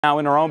Now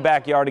in our own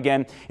backyard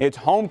again, it's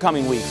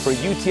homecoming week for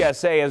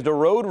UTSA as the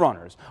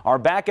Roadrunners are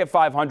back at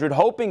 500,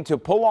 hoping to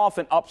pull off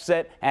an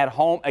upset at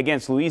home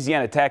against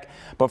Louisiana Tech.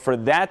 But for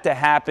that to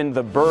happen,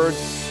 the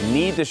Birds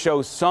need to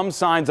show some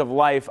signs of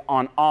life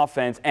on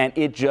offense, and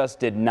it just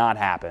did not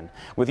happen.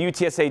 With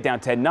UTSA down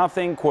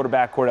 10-0,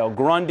 quarterback Cordell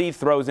Grundy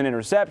throws an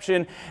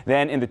interception.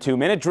 Then in the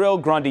 2-minute drill,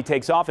 Grundy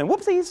takes off, and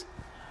whoopsies.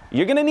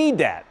 You're going to need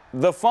that.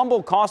 The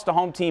fumble cost the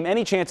home team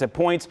any chance at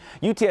points.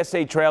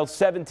 UTSA trailed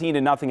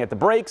 17-0 at the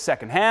break.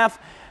 Second half,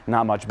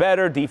 not much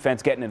better.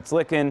 Defense getting its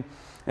licking.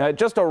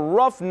 Just a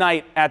rough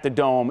night at the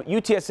Dome.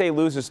 UTSA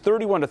loses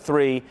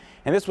 31-3,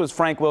 and this was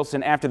Frank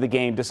Wilson after the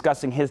game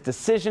discussing his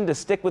decision to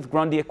stick with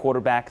Grundy at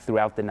quarterback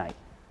throughout the night.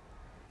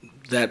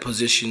 That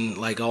position,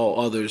 like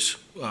all others,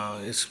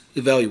 is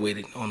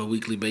evaluated on a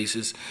weekly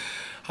basis.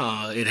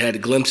 It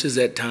had glimpses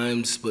at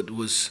times, but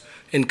was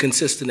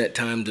inconsistent at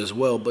times as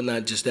well, but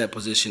not just that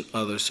position,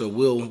 others. So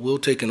we'll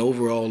take an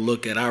overall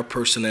look at our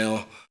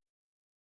personnel